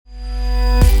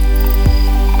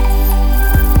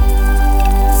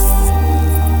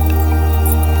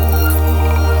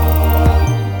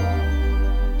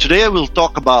Today I will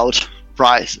talk about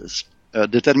prices.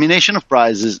 Determination of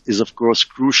prices is, of course,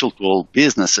 crucial to all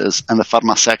businesses, and the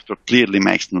pharma sector clearly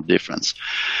makes no difference.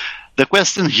 The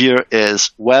question here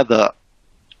is whether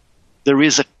there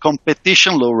is a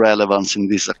competition law relevance in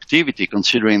this activity,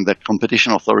 considering that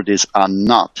competition authorities are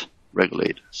not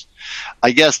regulators.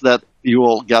 I guess that you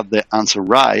all got the answer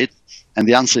right, and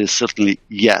the answer is certainly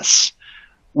yes.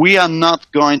 We are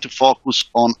not going to focus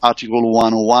on Article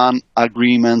 101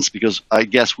 agreements because I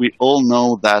guess we all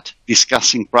know that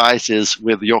discussing prices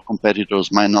with your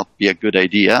competitors might not be a good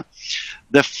idea.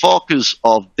 The focus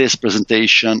of this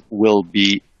presentation will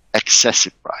be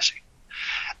excessive pricing.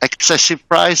 Excessive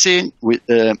pricing,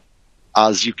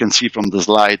 as you can see from the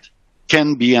slide,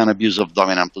 can be an abuse of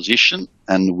dominant position,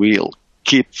 and we'll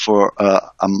keep for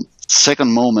a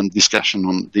second moment discussion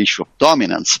on the issue of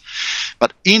dominance.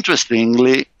 But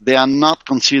interestingly, they are not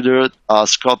considered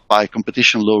as caught by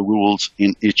competition law rules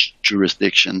in each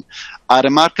jurisdiction. A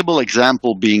remarkable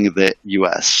example being the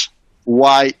US.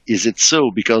 Why is it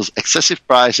so? Because excessive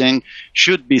pricing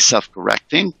should be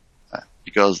self-correcting,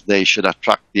 because they should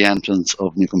attract the entrance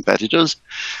of new competitors.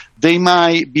 They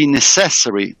might be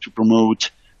necessary to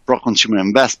promote pro-consumer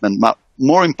investment, but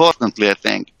more importantly, I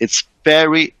think, it's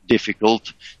very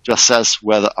difficult to assess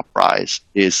whether a price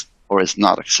is or is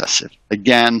not excessive.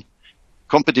 Again,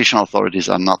 competition authorities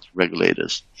are not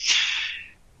regulators.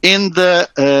 In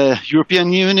the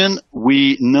European Union,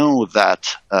 we know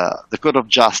that the Court of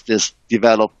Justice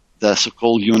developed the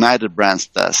so-called United Brands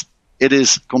test. It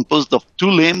is composed of two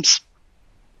limbs.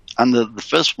 Under the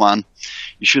first one,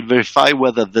 you should verify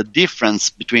whether the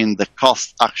difference between the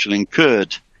cost actually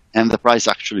incurred and the price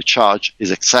actually charged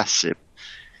is excessive.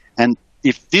 And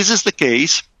if this is the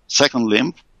case, second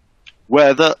limb,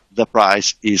 whether the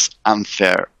price is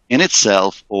unfair in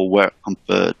itself or where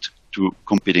compared to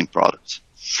competing products.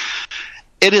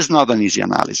 It is not an easy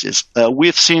analysis.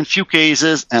 We've seen few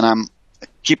cases, and I'm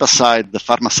keep aside the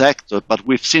pharma sector, but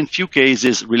we've seen few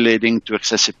cases relating to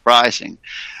excessive pricing.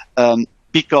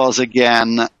 Because,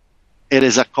 again, it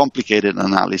is a complicated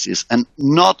analysis, and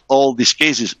not all these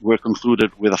cases were concluded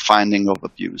with a finding of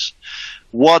abuse.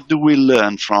 What do we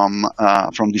learn from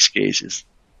these cases?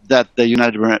 That the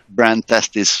United Brand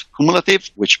test is cumulative,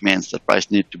 which means the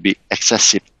price needs to be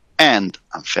excessive and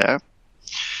unfair.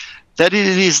 That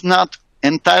it is not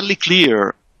entirely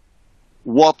clear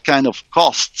what kind of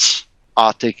costs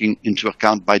are taken into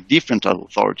account by different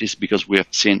authorities, because we have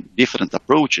seen different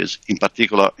approaches, in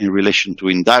particular in relation to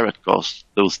indirect costs,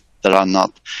 those that are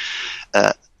not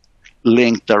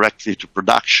linked directly to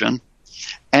production.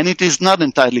 And it is not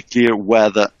entirely clear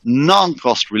whether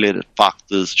non-cost related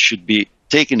factors should be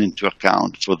taken into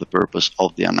account for the purpose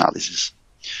of the analysis.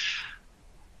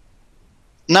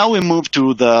 Now we move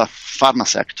to the pharma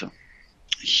sector.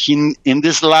 In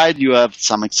this slide, you have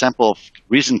some example of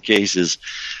recent cases.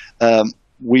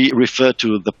 We refer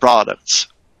to the products.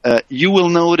 You will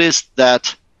notice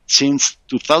that since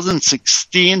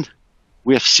 2016,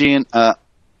 we have seen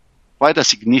quite a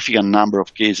significant number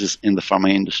of cases in the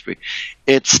pharma industry.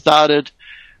 It started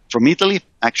from Italy,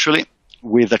 actually,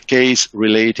 with a case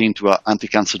relating to an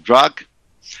anti-cancer drug.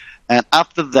 And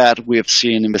after that, we have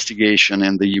seen investigation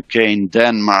in the UK, in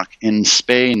Denmark, in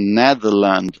Spain,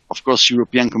 Netherlands, of course,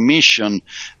 European Commission,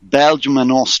 Belgium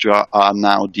and Austria are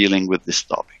now dealing with this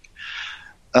topic.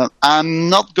 I'm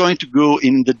not going to go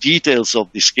in the details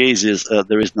of these cases,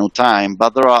 there is no time,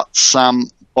 but there are some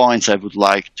points I would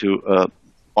like to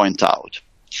point out.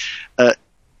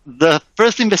 The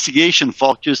first investigation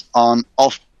focused on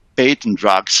off-patent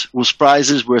drugs whose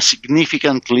prices were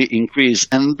significantly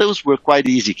increased, and those were quite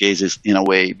easy cases in a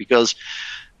way, because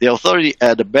the authority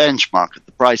had a benchmark at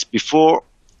the price before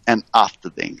and after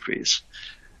the increase.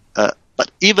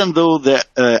 But even though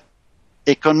the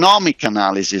economic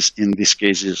analysis in these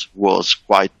cases was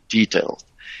quite detailed,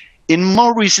 in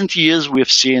more recent years we've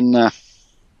seen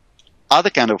other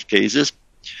kind of cases,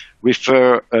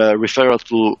 referral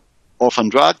to orphan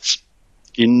drugs,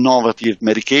 innovative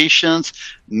medications,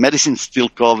 medicines still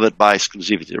covered by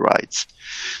exclusivity rights.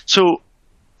 So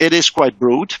it is quite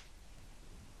broad.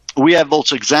 We have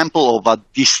also example of a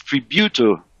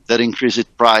distributor that increased its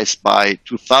price by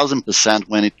 2,000%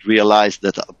 when it realized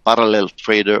that a parallel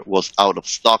trader was out of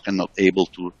stock and not able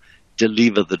to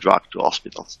deliver the drug to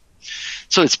hospitals.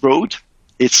 So it's broad.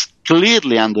 It's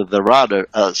clearly under the radar,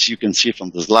 as you can see from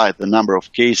the slide. The number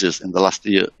of cases in the last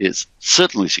year is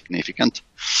certainly significant.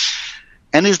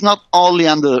 And it's not only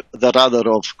under the radar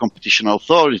of competition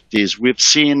authorities. We've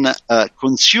seen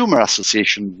consumer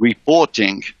association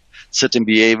reporting certain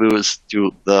behaviors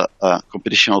to the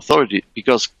competition authority,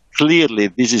 because clearly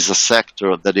this is a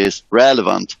sector that is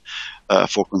relevant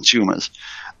for consumers.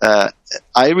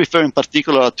 I refer in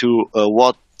particular to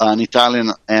what an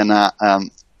Italian and a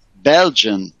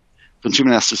Belgian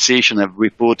consumer association have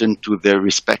reported to their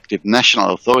respective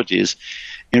national authorities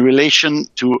in relation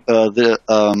to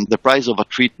the price of a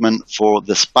treatment for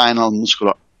the spinal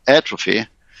muscular atrophy.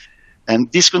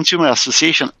 And this consumer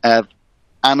association have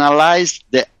analyzed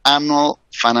the annual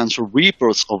financial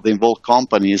reports of the involved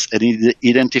companies and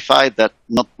identified that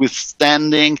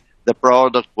notwithstanding the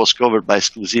product was covered by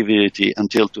exclusivity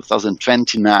until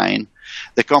 2029,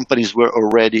 the companies were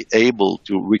already able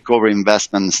to recover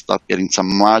investment and start getting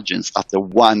some margins after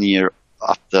 1 year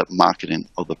after marketing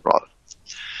of the product.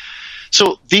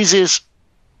 So this is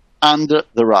under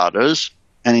the radars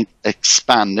and it's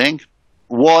expanding.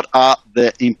 What are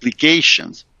the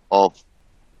implications of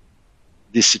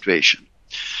this situation?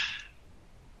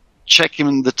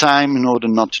 Checking the time in order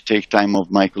not to take time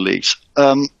of my colleagues.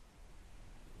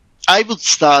 I would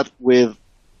start with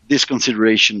this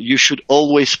consideration. You should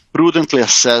always prudently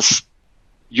assess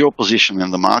your position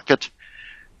in the market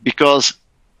because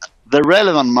the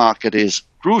relevant market is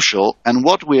crucial, and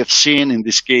what we have seen in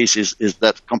this case is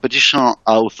that competition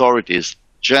authorities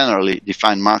generally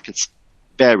define markets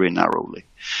very narrowly.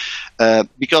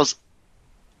 Because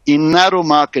in narrow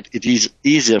market, it is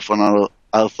easier for an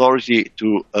authority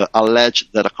to allege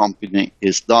that a company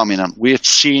is dominant. We have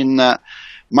seen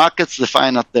markets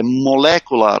defined at the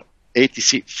molecular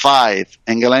ATC5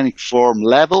 and galenic form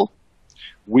level.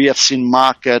 We have seen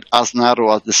market as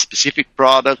narrow as the specific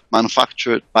product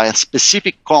manufactured by a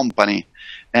specific company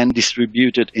and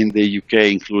distributed in the UK,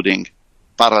 including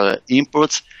parallel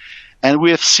imports. And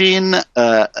we have seen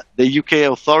the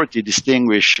UK authority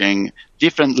distinguishing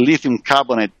different lithium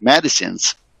carbonate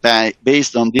medicines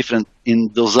based on different in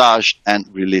dosage and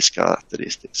release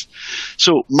characteristics.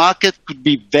 So market could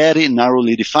be very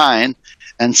narrowly defined.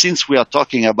 And since we are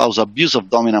talking about abuse of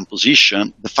dominant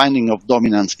position, the finding of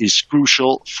dominance is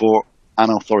crucial for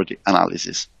an authority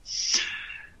analysis.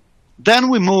 Then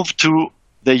we move to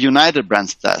the United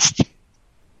Brands test.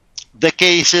 The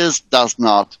cases does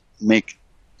not make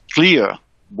clear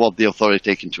what the authority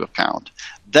take into account.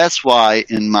 That's why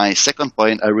in my second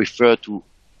point I refer to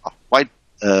a quite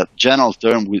general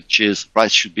term, which is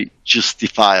price should be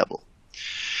justifiable.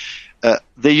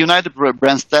 The United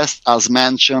Brands test, as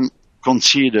mentioned,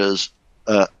 considers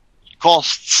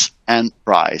costs and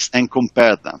price and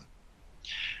compare them.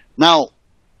 Now,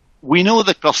 we know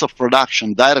the cost of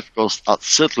production, direct costs are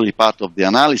certainly part of the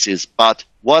analysis, but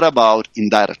what about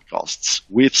indirect costs?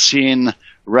 We've seen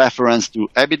reference to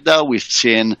EBITDA, we've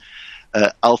seen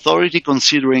authority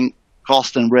considering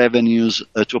cost and revenues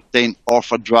to obtain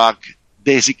orphan drug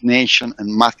designation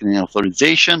and marketing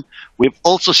authorization. We've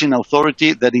also seen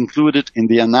authority that included in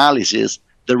the analysis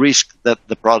the risk that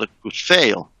the product could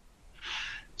fail.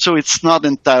 So it's not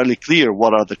entirely clear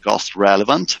what are the costs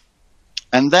relevant.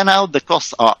 And then how the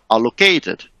costs are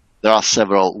allocated. There are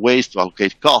several ways to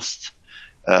allocate costs.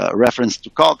 Reference to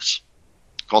COGS,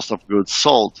 cost of goods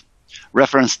sold,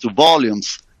 reference to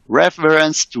volumes,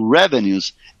 reference to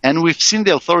revenues, and we've seen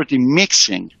the authority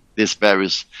mixing these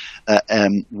various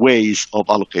ways of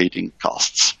allocating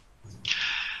costs.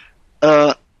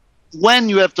 When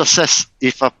you have to assess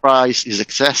if a price is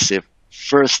excessive,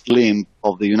 first limb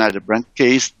of the United Brands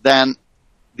case, then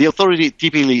the authority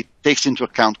typically takes into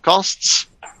account costs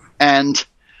and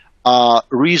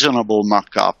reasonable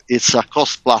markup. It's a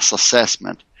cost-plus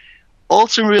assessment.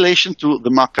 Also in relation to the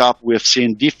markup, we have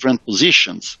seen different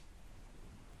positions.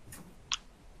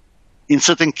 In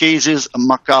certain cases, a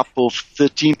markup of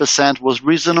 13% was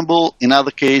reasonable. In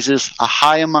other cases, a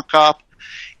higher markup.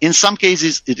 In some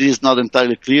cases, it is not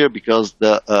entirely clear because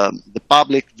the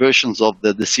public versions of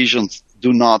the decisions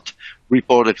do not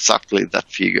report exactly that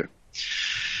figure.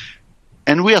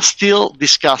 And we are still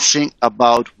discussing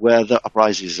about whether a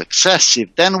price is excessive.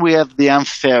 Then we have the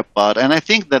unfair part. And I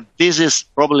think that this is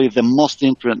probably the most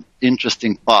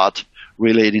interesting part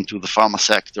relating to the pharma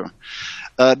sector.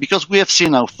 Because we have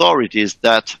seen authorities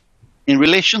that in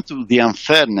relation to the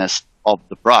unfairness of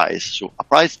the price, so a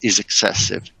price is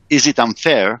excessive, is it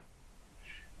unfair?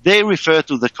 They refer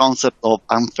to the concept of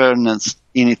unfairness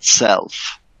in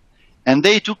itself. And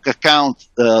they took account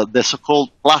the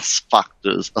so-called plus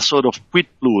factors, a sort of quid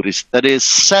pluris that is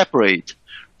separate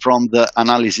from the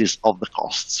analysis of the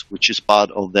costs, which is part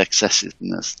of the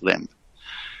excessiveness limb.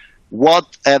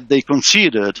 What have they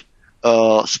considered?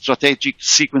 Strategic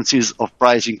sequences of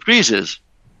price increases,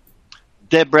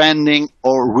 debranding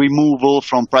or removal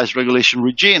from price regulation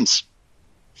regimes,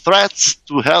 threats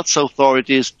to health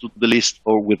authorities to delist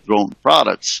or withdrawn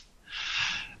products.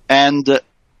 And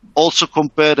Also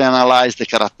compare and analyze the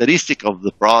characteristic of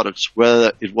the products,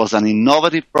 whether it was an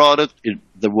innovative product,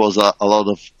 there was a lot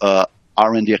of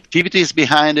R&D activities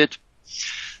behind it.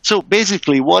 So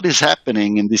basically what is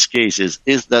happening in these cases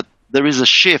is that there is a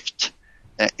shift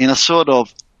in a sort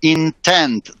of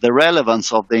intent, the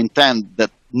relevance of the intent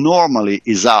that normally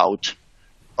is out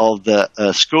of the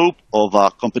scope of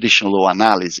a competition law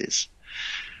analysis.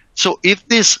 So if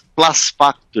these plus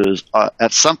factors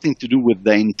have something to do with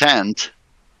the intent,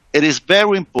 it is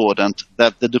very important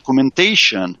that the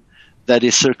documentation that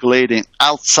is circulating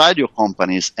outside your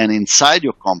companies and inside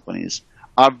your companies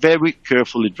are very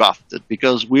carefully drafted,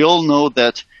 because we all know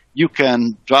that you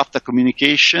can draft a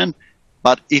communication,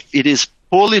 but if it is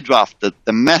poorly drafted,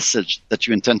 the message that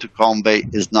you intend to convey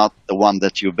is not the one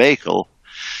that you vehicle.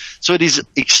 So it is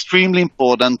extremely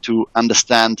important to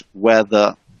understand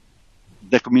whether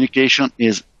the communication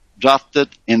is drafted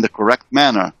in the correct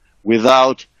manner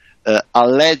without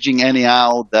alleging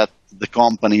anyhow that the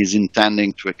company is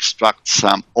intending to extract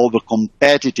some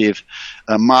over-competitive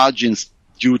margins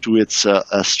due to its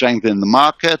strength in the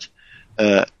market.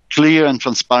 Clear and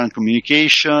transparent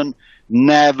communication,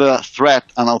 never threat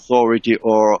an authority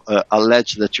or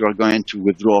allege that you are going to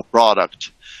withdraw a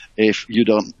product if you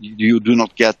do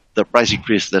not get the price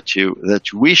increase that you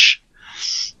wish.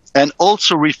 And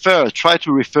also try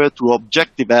to refer to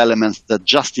objective elements that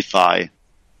justify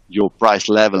your price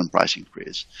level and price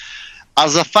increase.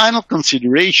 As a final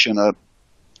consideration,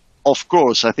 of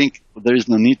course, I think there is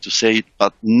no need to say it,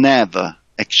 but never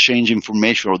exchange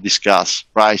information or discuss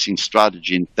pricing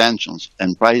strategy, intentions,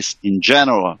 and price in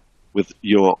general with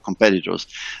your competitors.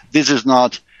 This is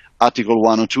not Article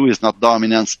 102, is not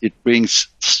dominance. It brings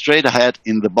straight ahead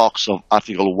in the box of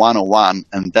Article 101,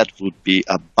 and that would be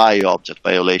a by-object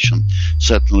violation,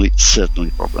 certainly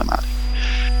problematic.